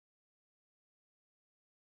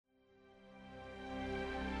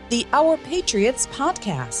the Our Patriots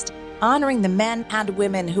podcast, honoring the men and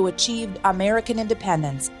women who achieved American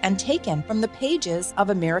independence and taken from the pages of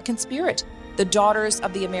American Spirit, the Daughters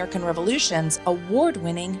of the American Revolution's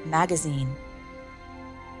award-winning magazine.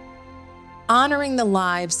 Honoring the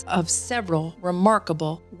lives of several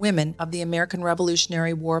remarkable women of the American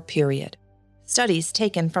Revolutionary War period. Studies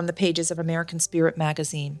taken from the pages of American Spirit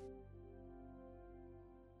magazine.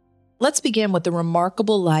 Let's begin with the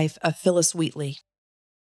remarkable life of Phillis Wheatley.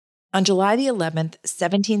 On July the 11th,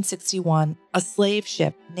 1761, a slave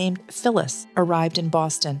ship named Phillis arrived in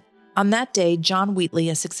Boston. On that day, John Wheatley,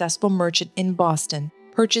 a successful merchant in Boston,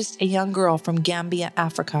 purchased a young girl from Gambia,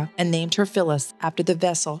 Africa, and named her Phillis after the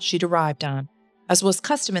vessel she'd arrived on. As was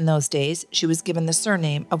custom in those days, she was given the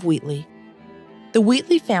surname of Wheatley. The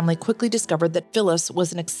Wheatley family quickly discovered that Phillis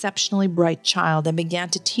was an exceptionally bright child and began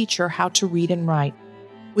to teach her how to read and write.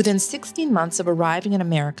 Within 16 months of arriving in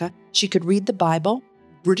America, she could read the Bible,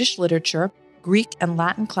 British literature, Greek and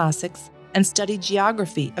Latin classics, and study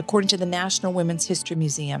geography according to the National Women's History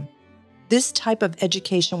Museum. This type of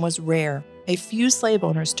education was rare. A few slave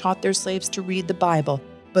owners taught their slaves to read the Bible,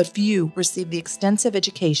 but few received the extensive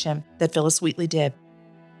education that Phillis Wheatley did.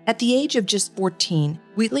 At the age of just 14,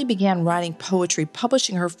 Wheatley began writing poetry,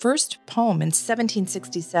 publishing her first poem in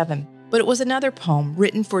 1767. But it was another poem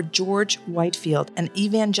written for George Whitefield, an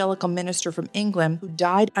evangelical minister from England who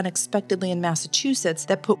died unexpectedly in Massachusetts,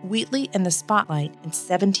 that put Wheatley in the spotlight in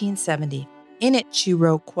 1770. In it, she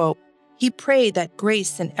wrote, quote, "He prayed that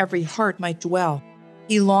grace in every heart might dwell.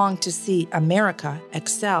 He longed to see America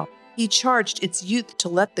excel. He charged its youth to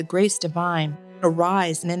let the grace divine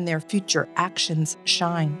arise and in their future actions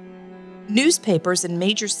shine." Newspapers in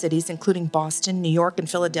major cities, including Boston, New York, and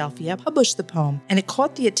Philadelphia, published the poem, and it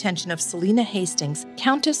caught the attention of Selina Hastings,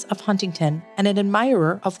 Countess of Huntington, and an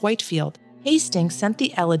admirer of Whitefield. Hastings sent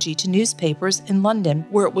the elegy to newspapers in London,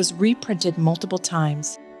 where it was reprinted multiple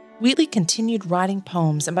times. Wheatley continued writing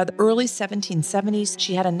poems, and by the early 1770s,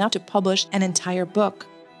 she had enough to publish an entire book.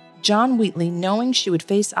 John Wheatley, knowing she would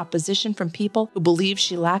face opposition from people who believed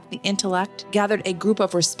she lacked the intellect, gathered a group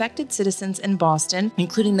of respected citizens in Boston,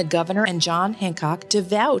 including the governor and John Hancock, to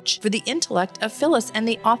vouch for the intellect of Phillis and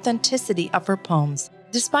the authenticity of her poems.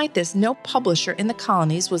 Despite this, no publisher in the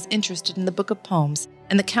colonies was interested in the book of poems,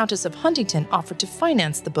 and the Countess of Huntington offered to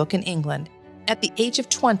finance the book in England. At the age of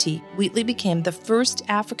 20, Wheatley became the first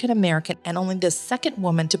African-American and only the second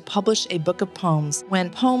woman to publish a book of poems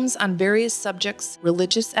when Poems on Various Subjects,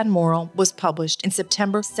 Religious and Moral was published in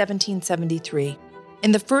September 1773.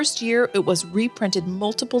 In the first year, it was reprinted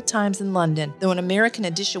multiple times in London, though an American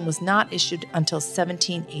edition was not issued until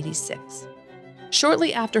 1786.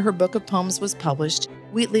 Shortly after her book of poems was published,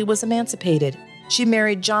 Wheatley was emancipated. She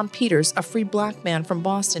married John Peters, a free black man from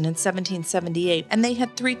Boston, in 1778, and they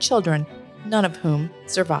had 3 children, none of whom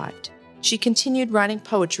survived. She continued writing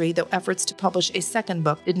poetry, though efforts to publish a second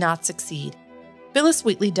book did not succeed. Phillis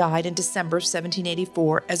Wheatley died in December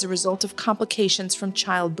 1784 as a result of complications from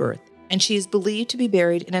childbirth, and she is believed to be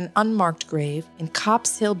buried in an unmarked grave in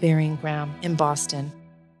Copp's Hill Burying Ground in Boston.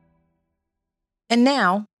 And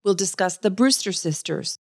now, we'll discuss the Brewster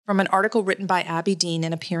sisters, from an article written by Abby Dean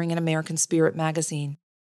and appearing in American Spirit magazine.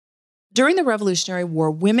 During the Revolutionary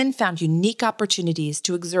War, women found unique opportunities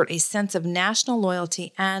to exert a sense of national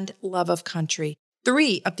loyalty and love of country.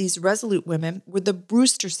 3 of these resolute women were the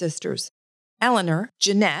Brewster sisters, Eleanor,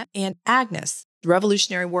 Jeanette, and Agnes, the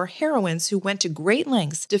Revolutionary War heroines who went to great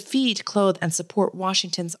lengths to feed, clothe, and support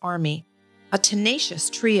Washington's army. A tenacious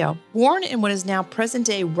trio. Born in what is now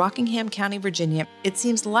present-day Rockingham County, Virginia, it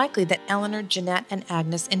seems likely that Eleanor, Jeanette, and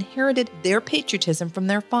Agnes inherited their patriotism from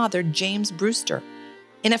their father, James Brewster.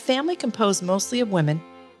 In a family composed mostly of women,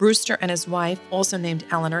 Brewster and his wife, also named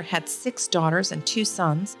Eleanor, had 6 daughters and 2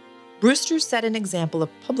 sons. Brewster set an example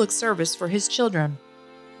of public service for his children.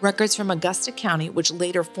 Records from Augusta County, which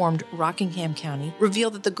later formed Rockingham County,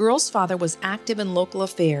 reveal that the girl's father was active in local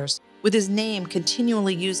affairs, with his name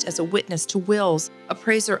continually used as a witness to wills,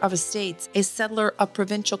 appraiser of estates, a settler of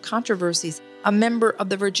provincial controversies, a member of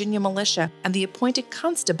the Virginia militia, and the appointed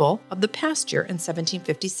constable of the pasture in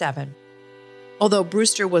 1757. Although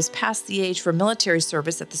Brewster was past the age for military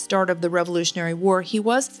service at the start of the Revolutionary War, he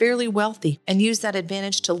was fairly wealthy and used that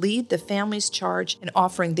advantage to lead the family's charge in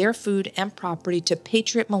offering their food and property to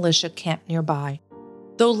Patriot militia camped nearby.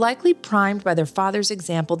 Though likely primed by their father's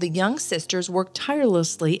example, the young sisters worked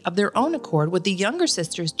tirelessly of their own accord, with the younger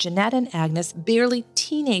sisters, Jeanette and Agnes, barely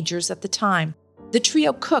teenagers at the time. The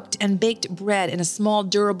trio cooked and baked bread in a small,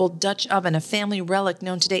 durable Dutch oven, a family relic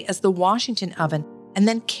known today as the Washington oven, and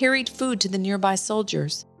then carried food to the nearby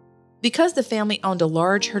soldiers. Because the family owned a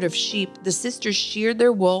large herd of sheep, the sisters sheared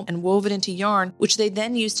their wool and wove it into yarn, which they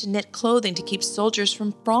then used to knit clothing to keep soldiers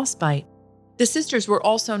from frostbite. The sisters were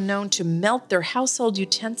also known to melt their household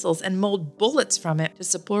utensils and mold bullets from it to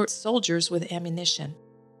support soldiers with ammunition.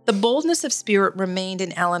 The boldness of spirit remained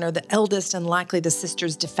in Eleanor, the eldest and likely the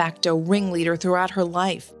sisters' de facto ringleader throughout her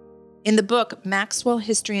life. In the book Maxwell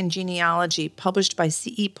History and Genealogy, published by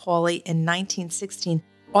C.E. Pauley in 1916,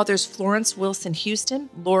 authors Florence Wilson Houston,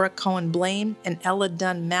 Laura Cohen Blaine, and Ella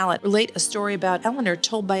Dunn Mallett relate a story about Eleanor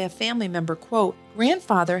told by a family member, quote,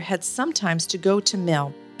 "Grandfather had sometimes to go to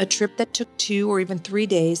mill, a trip that took 2 or even 3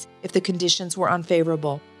 days if the conditions were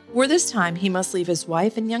unfavorable. For this time, he must leave his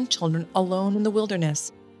wife and young children alone in the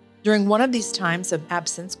wilderness. During one of these times of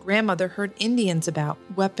absence, grandmother heard Indians about.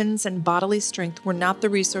 Weapons and bodily strength were not the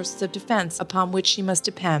resources of defense upon which she must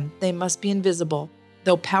depend. They must be invisible.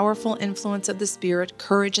 Though powerful influence of the spirit,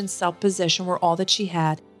 courage, and self-possession were all that she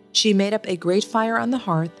had, she made up a great fire on the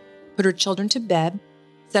hearth, put her children to bed,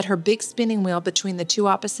 set her big spinning wheel between the 2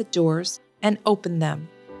 opposite doors, and opened them.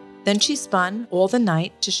 Then she spun all the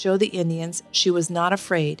night to show the Indians she was not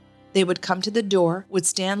afraid. They would come to the door, would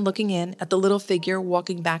stand looking in at the little figure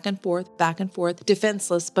walking back and forth,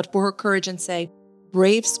 defenseless but for her courage, and say,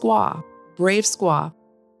 'Brave squaw, brave squaw.'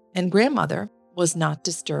 And grandmother was not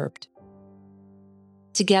disturbed."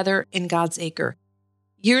 Together in God's Acre.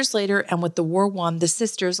 Years later, and with the war won, the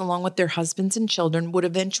sisters, along with their husbands and children, would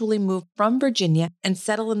eventually move from Virginia and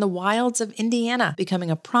settle in the wilds of Indiana,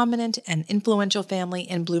 becoming a prominent and influential family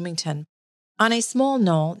in Bloomington. On a small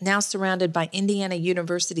knoll, now surrounded by Indiana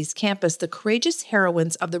University's campus, the courageous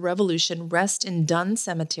heroines of the Revolution rest in Dunn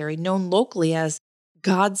Cemetery, known locally as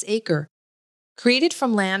God's Acre. Created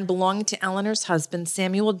from land belonging to Eleanor's husband,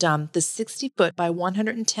 Samuel Dunn, the 60-foot by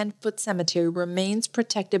 110-foot cemetery remains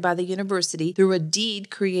protected by the university through a deed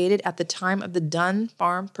created at the time of the Dunn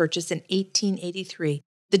farm purchase in 1883.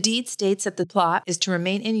 The deed states that the plot is to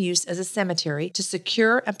remain in use as a cemetery to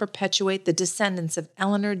secure and perpetuate the descendants of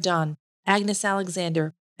Eleanor Dunn, Agnes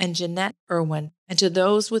Alexander, and Jeanette Irwin, and to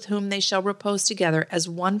those with whom they shall repose together as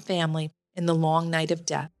one family in the long night of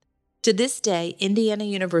death. To this day, Indiana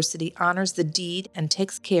University honors the deed and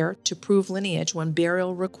takes care to prove lineage when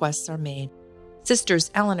burial requests are made. Sisters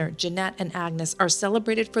Eleanor, Jeanette, and Agnes are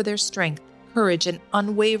celebrated for their strength, courage, and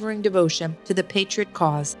unwavering devotion to the patriot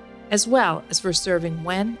cause, as well as for serving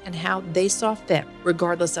when and how they saw fit,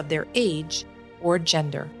 regardless of their age or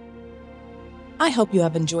gender. I hope you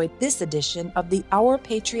have enjoyed this edition of the Our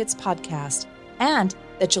Patriots podcast, and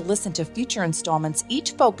that you'll listen to future installments,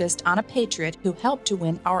 each focused on a patriot who helped to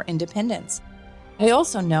win our independence. I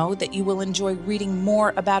also know that you will enjoy reading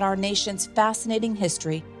more about our nation's fascinating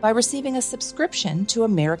history by receiving a subscription to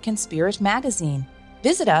American Spirit magazine.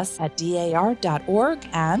 Visit us at dar.org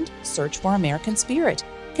and search for American Spirit.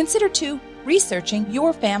 Consider, too, researching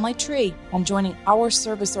your family tree and joining our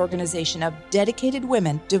service organization of dedicated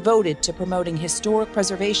women devoted to promoting historic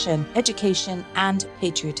preservation, education, and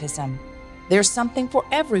patriotism. There's something for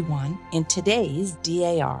everyone in today's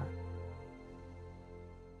DAR.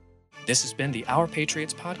 This has been the Our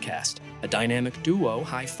Patriots podcast, a dynamic duo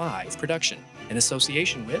high-five production in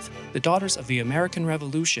association with the Daughters of the American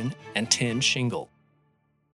Revolution and Tin Shingle.